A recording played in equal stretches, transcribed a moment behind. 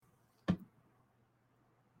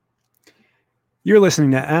You're listening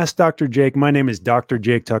to Ask Dr. Jake. My name is Dr.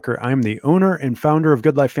 Jake Tucker. I'm the owner and founder of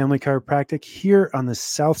Good Life Family Chiropractic here on the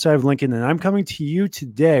south side of Lincoln. And I'm coming to you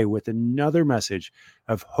today with another message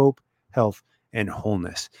of hope, health, and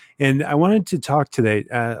wholeness. And I wanted to talk today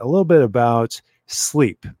a little bit about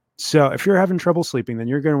sleep. So if you're having trouble sleeping, then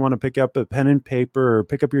you're going to want to pick up a pen and paper or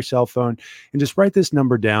pick up your cell phone and just write this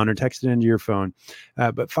number down or text it into your phone.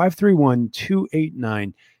 But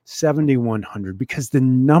 531-289 7,100, because the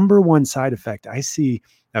number one side effect I see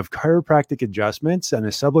of chiropractic adjustments and a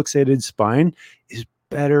subluxated spine is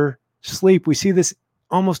better sleep. We see this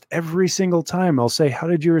almost every single time. I'll say, how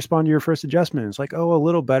did you respond to your first adjustment? It's like, oh, a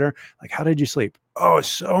little better. Like, how did you sleep? Oh,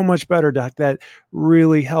 so much better, doc. That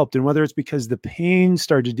really helped. And whether it's because the pain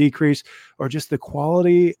started to decrease or just the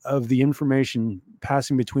quality of the information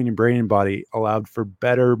passing between your brain and body allowed for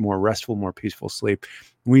better, more restful, more peaceful sleep.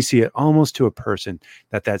 We see it almost to a person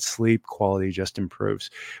that sleep quality just improves.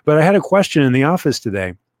 But I had a question in the office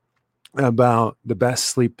today about the best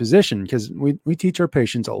sleep position, because we teach our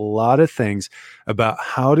patients a lot of things about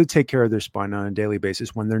how to take care of their spine on a daily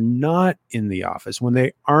basis when they're not in the office, when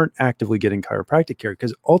they aren't actively getting chiropractic care.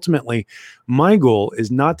 Because ultimately, my goal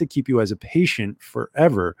is not to keep you as a patient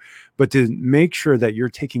forever, but to make sure that you're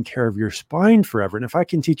taking care of your spine forever. And if I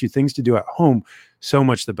can teach you things to do at home, so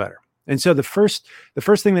much the better. And so the first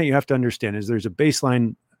thing that you have to understand is there's a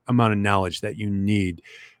baseline amount of knowledge that you need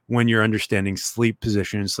when you're understanding sleep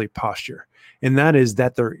position and sleep posture. And that is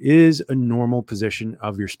that there is a normal position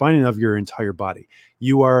of your spine and of your entire body.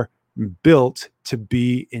 You are built to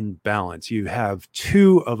be in balance. You have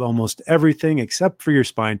two of almost everything except for your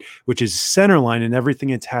spine, which is center line, and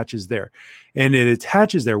everything attaches there. And it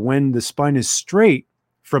attaches there when the spine is straight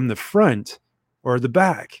from the front or the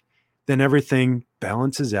back, then everything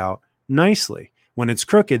balances out nicely. When it's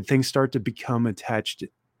crooked, things start to become attached,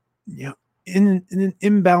 in an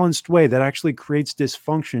imbalanced way that actually creates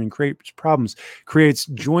dysfunction and creates problems, creates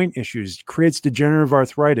joint issues, creates degenerative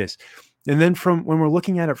arthritis. And then from when we're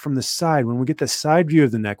looking at it from the side, when we get the side view of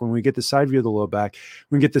the neck, when we get the side view of the low back,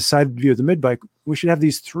 when we get the side view of the mid back, we should have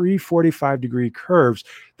these 345-degree curves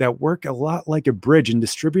that work a lot like a bridge and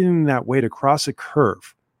distributing that weight across a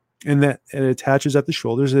curve. And that it attaches at the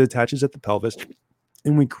shoulders, it attaches at the pelvis.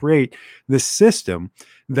 And we create this system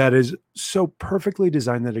that is so perfectly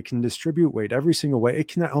designed that it can distribute weight every single way. It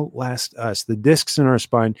can outlast us. The discs in our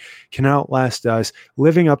spine can outlast us,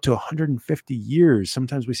 living up to 150 years.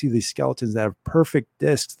 Sometimes we see these skeletons that have perfect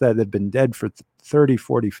discs that have been dead for 30,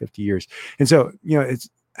 40, 50 years. And so, it's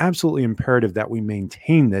absolutely imperative that we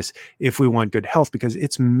maintain this if we want good health, because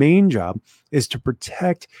its main job is to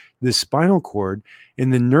protect the spinal cord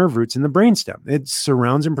and the nerve roots in the brainstem. It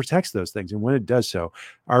surrounds and protects those things. And when it does so,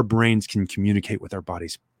 our brains can communicate with our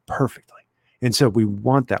bodies perfectly. And so we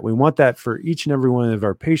want that. We want that for each and every one of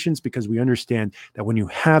our patients, because we understand that when you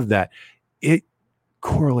have that, it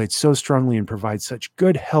correlates so strongly and provides such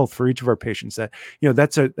good health for each of our patients that,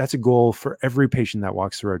 that's a goal for every patient that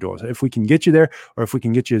walks through our doors. If we can get you there, or if we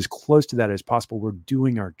can get you as close to that as possible, we're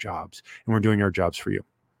doing our jobs, and we're doing our jobs for you.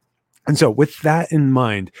 And so with that in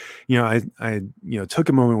mind, I took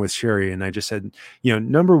a moment with Sherry and I just said,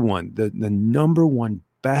 number one, the number one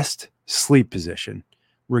best sleep position,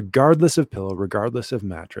 regardless of pillow, regardless of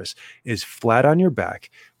mattress, is flat on your back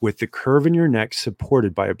with the curve in your neck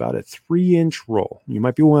supported by about a 3-inch roll. You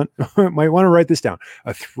might want to write this down.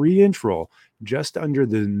 A 3-inch roll just under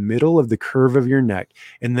the middle of the curve of your neck,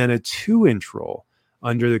 and then a 2-inch roll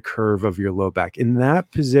under the curve of your low back. In that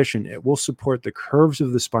position, it will support the curves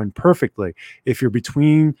of the spine perfectly if you're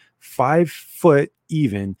between 5 foot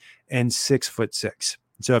even and 6'6".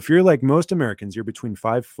 So if you're like most Americans, you're between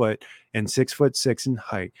 5 foot and 6'6" in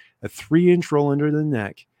height, a 3-inch roll under the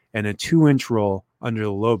neck and a 2-inch roll under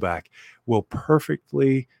the low back will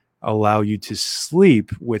perfectly allow you to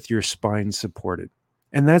sleep with your spine supported.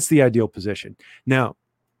 And that's the ideal position. Now,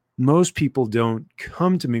 most people don't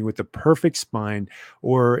come to me with the perfect spine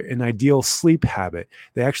or an ideal sleep habit.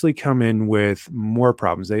 They actually come in with more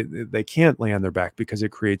problems. They can't lay on their back because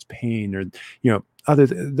it creates pain, or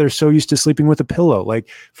they're so used to sleeping with a pillow. Like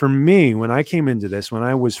for me, when I came into this, when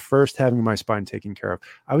I was first having my spine taken care of,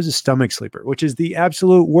 I was a stomach sleeper, which is the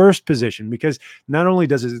absolute worst position, because not only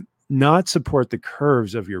does it not support the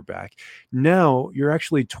curves of your back, now you're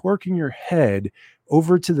actually torquing your head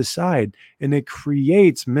over to the side, and it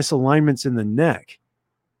creates misalignments in the neck.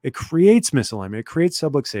 It creates misalignment. It creates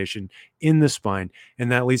subluxation in the spine, and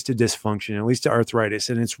that leads to dysfunction. It leads to arthritis,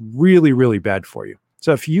 and it's really, really bad for you.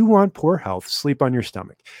 So if you want poor health, sleep on your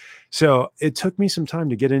stomach. So it took me some time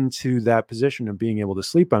to get into that position of being able to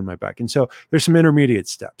sleep on my back. And so there's some intermediate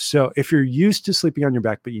steps. So if you're used to sleeping on your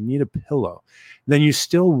back, but you need a pillow, then you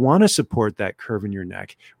still want to support that curve in your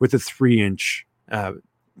neck with a 3-inch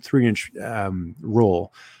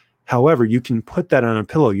roll. However, you can put that on a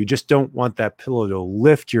pillow. You just don't want that pillow to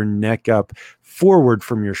lift your neck up forward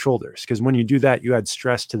from your shoulders, because when you do that, you add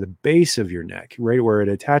stress to the base of your neck, right where it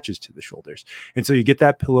attaches to the shoulders. And so you get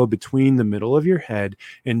that pillow between the middle of your head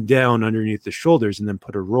and down underneath the shoulders, and then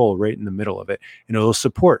put a roll right in the middle of it, and it'll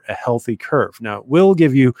support a healthy curve. Now, it will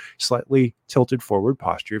give you slightly tilted forward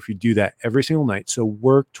posture if you do that every single night. So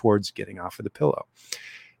work towards getting off of the pillow.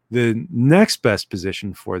 The next best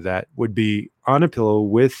position for that would be on a pillow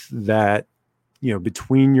with that,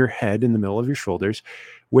 between your head and the middle of your shoulders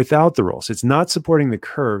without the rolls. It's not supporting the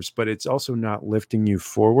curves, but it's also not lifting you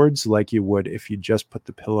forwards like you would if you just put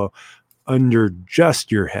the pillow under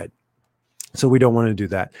just your head. So we don't want to do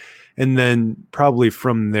that. And then probably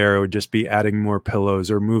from there, it would just be adding more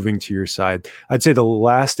pillows or moving to your side. I'd say the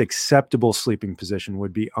last acceptable sleeping position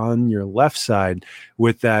would be on your left side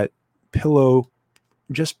with that pillow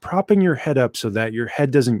just propping your head up so that your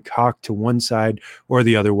head doesn't cock to one side or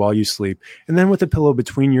the other while you sleep. And then with a pillow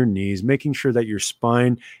between your knees, making sure that your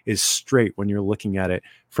spine is straight when you're looking at it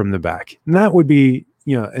from the back. And that would be,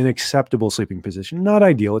 an acceptable sleeping position. Not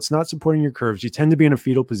ideal. It's not supporting your curves. You tend to be in a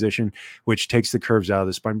fetal position, which takes the curves out of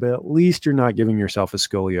the spine, but at least you're not giving yourself a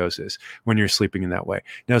scoliosis when you're sleeping in that way.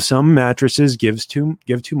 Now, some mattresses give too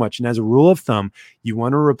much. And as a rule of thumb, you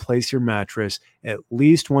want to replace your mattress at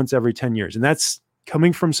least once every 10 years. And that's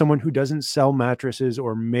coming from someone who doesn't sell mattresses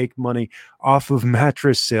or make money off of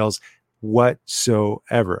mattress sales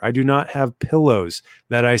whatsoever. I do not have pillows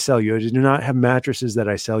that I sell you. I do not have mattresses that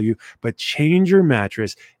I sell you, but change your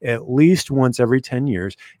mattress at least once every 10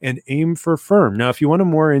 years and aim for firm. Now, if you want a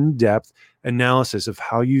more in-depth analysis of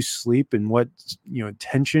how you sleep and what,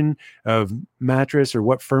 tension of mattress or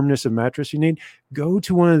what firmness of mattress you need, go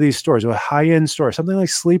to one of these stores, a high-end store, something like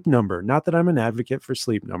Sleep Number. Not that I'm an advocate for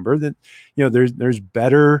Sleep Number, that, there's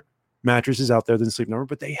better mattresses out there than Sleep Number,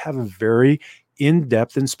 but they have a very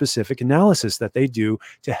in-depth and specific analysis that they do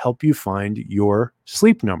to help you find your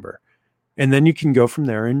sleep number. And then you can go from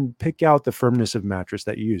there and pick out the firmness of mattress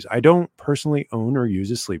that you use. I don't personally own or use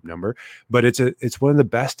a Sleep Number, but it's one of the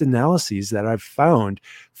best analyses that I've found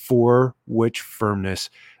for which firmness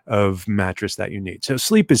of mattress that you need. So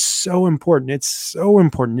sleep is so important. It's so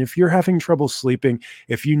important. If you're having trouble sleeping,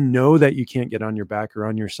 if you know that you can't get on your back or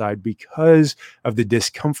on your side because of the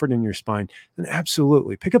discomfort in your spine, then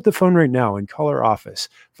absolutely pick up the phone right now and call our office,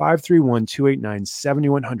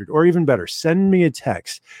 531-289-7100, or even better, send me a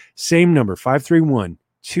text. Same number,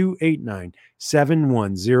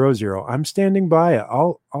 531-289-7100. I'm standing by it.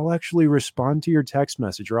 I'll actually respond to your text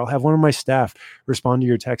message, or I'll have one of my staff respond to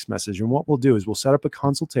your text message. And what we'll do is we'll set up a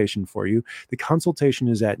consultation for you. The consultation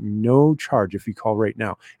is at no charge if you call right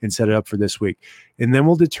now and set it up for this week. And then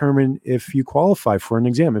we'll determine if you qualify for an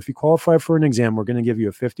exam. If you qualify for an exam, we're going to give you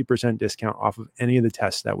a 50% discount off of any of the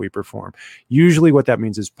tests that we perform. Usually what that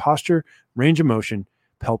means is posture, range of motion,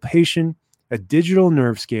 palpation, a digital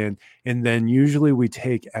nerve scan, and then usually we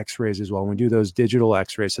take x-rays as well. We do those digital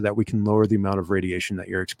x-rays so that we can lower the amount of radiation that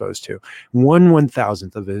you're exposed to.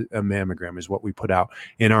 1/1000th of a mammogram is what we put out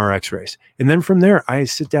in our x-rays. And then from there, I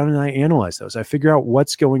sit down and I analyze those. I figure out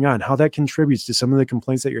what's going on, how that contributes to some of the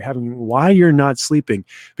complaints that you're having, why you're not sleeping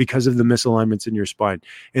because of the misalignments in your spine,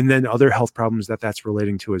 and then other health problems that's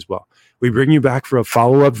relating to as well. We bring you back for a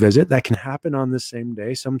follow-up visit that can happen on the same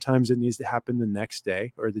day. Sometimes it needs to happen the next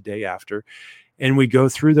day or the day after. And we go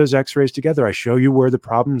through those x-rays together. I show you where the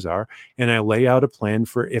problems are, and I lay out a plan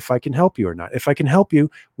for if I can help you or not. If I can help you,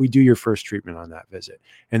 we do your first treatment on that visit.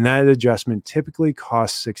 And that adjustment typically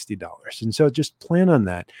costs $60. And so just plan on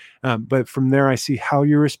that. But from there, I see how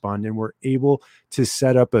you respond, and we're able to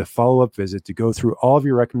set up a follow-up visit to go through all of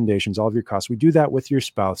your recommendations, all of your costs. We do that with your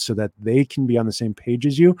spouse so that they can be on the same page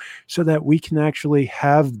as you, so that we can actually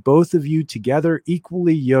have both of you together,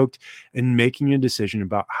 equally yoked, in making a decision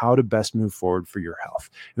about how to best move forward for your health.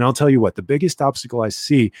 And I'll tell you what, the biggest obstacle I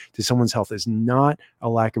see to someone's health is not a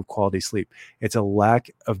lack of quality sleep. It's a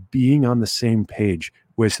lack of being on the same page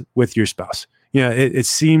with your spouse. It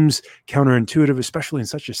seems counterintuitive, especially in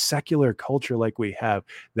such a secular culture like we have,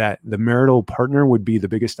 that the marital partner would be the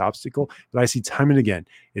biggest obstacle. But I see time and again,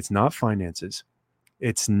 it's not finances.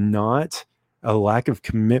 It's not a lack of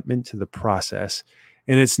commitment to the process.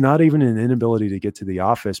 And it's not even an inability to get to the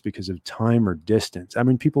office because of time or distance. I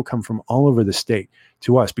mean, people come from all over the state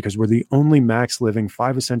to us because we're the only Max Living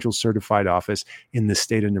 5 Essentials certified office in the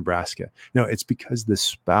state of Nebraska. No, it's because the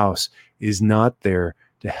spouse is not there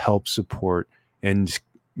to help support and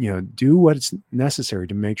do what's necessary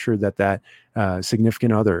to make sure that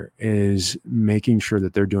significant other is making sure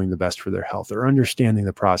that they're doing the best for their health, or understanding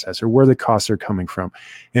the process, or where the costs are coming from.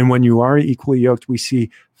 And when you are equally yoked, we see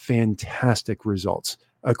fantastic results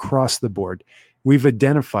across the board. We've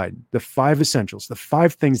identified the 5 essentials, the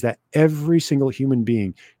 5 things that every single human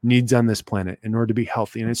being needs on this planet in order to be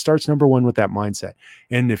healthy. And it starts, number 1, with that mindset.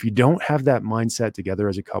 And if you don't have that mindset together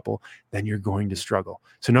as a couple, then you're going to struggle.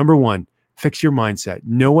 So number 1, fix your mindset.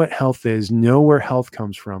 Know what health is. Know where health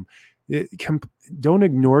comes from. Don't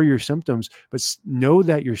ignore your symptoms, but know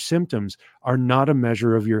that your symptoms are not a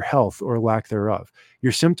measure of your health or lack thereof.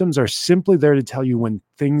 Your symptoms are simply there to tell you when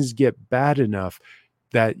things get bad enough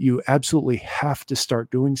that you absolutely have to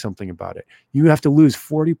start doing something about it. You have to lose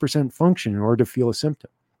 40% function in order to feel a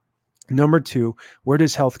symptom. Number 2, where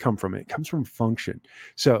does health come from? It comes from function.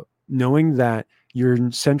 So knowing that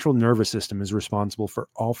your central nervous system is responsible for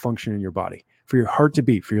all function in your body, for your heart to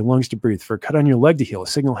beat, for your lungs to breathe, for a cut on your leg to heal. A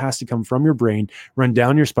signal has to come from your brain, run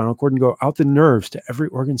down your spinal cord, and go out the nerves to every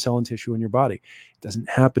organ, cell, and tissue in your body. It doesn't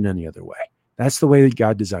happen any other way. That's the way that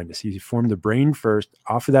God designed us. He formed the brain first.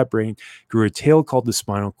 Off of that brain grew a tail called the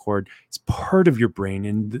spinal cord. It's part of your brain.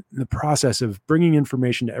 And the process of bringing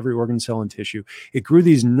information to every organ, cell, and tissue, it grew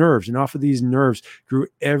these nerves. And off of these nerves grew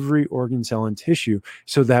every organ, cell, and tissue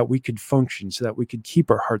so that we could function, so that we could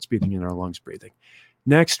keep our hearts beating and our lungs breathing.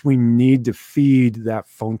 Next, we need to feed that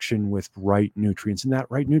function with right nutrients. And that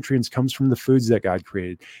right nutrients comes from the foods that God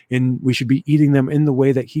created. And we should be eating them in the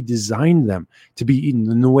way that He designed them to be eaten,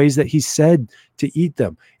 in the ways that He said to eat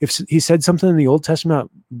them. If He said something in the Old Testament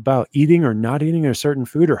about eating or not eating a certain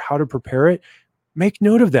food or how to prepare it, make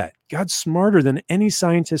note of that. God's smarter than any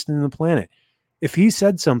scientist on the planet. If He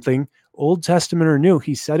said something, Old Testament or New,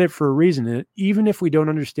 He said it for a reason. And even if we don't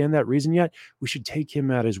understand that reason yet, we should take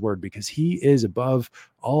Him at His word, because He is above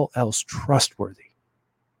all else trustworthy,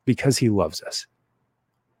 because He loves us.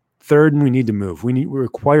 Third, we need to move. We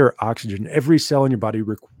require oxygen. Every cell in your body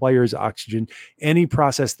requires oxygen. Any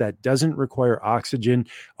process that doesn't require oxygen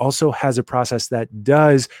also has a process that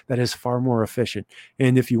does, that is far more efficient.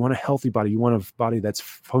 And if you want a healthy body, you want a body that's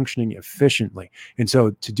functioning efficiently. And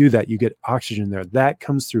so to do that, you get oxygen there. That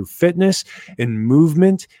comes through fitness and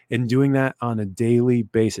movement, and doing that on a daily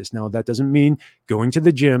basis. Now, that doesn't mean going to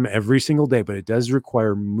the gym every single day, but it does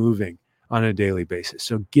require moving on a daily basis.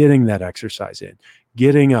 So getting that exercise in,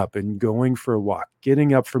 getting up and going for a walk,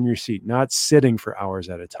 getting up from your seat, not sitting for hours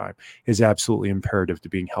at a time, is absolutely imperative to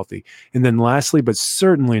being healthy. And then lastly, but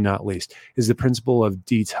certainly not least, is the principle of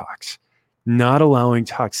detox. Not allowing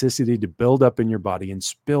toxicity to build up in your body and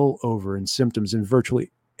spill over in symptoms in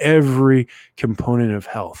virtually every component of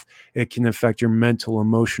health. It can affect your mental,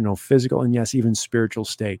 emotional, physical, and yes, even spiritual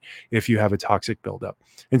state if you have a toxic buildup.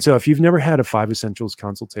 And so if you've never had a 5 Essentials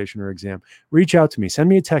consultation or exam, reach out to me. Send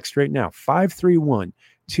me a text right now,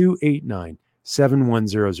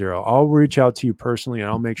 531-289-7100. I'll reach out to you personally, and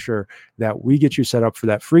I'll make sure that we get you set up for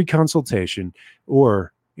that free consultation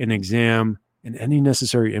or an exam and any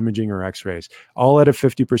necessary imaging or x-rays, all at a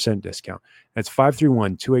 50% discount. That's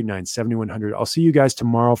 531-289-7100. I'll see you guys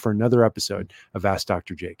tomorrow for another episode of Ask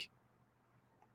Dr. Jake.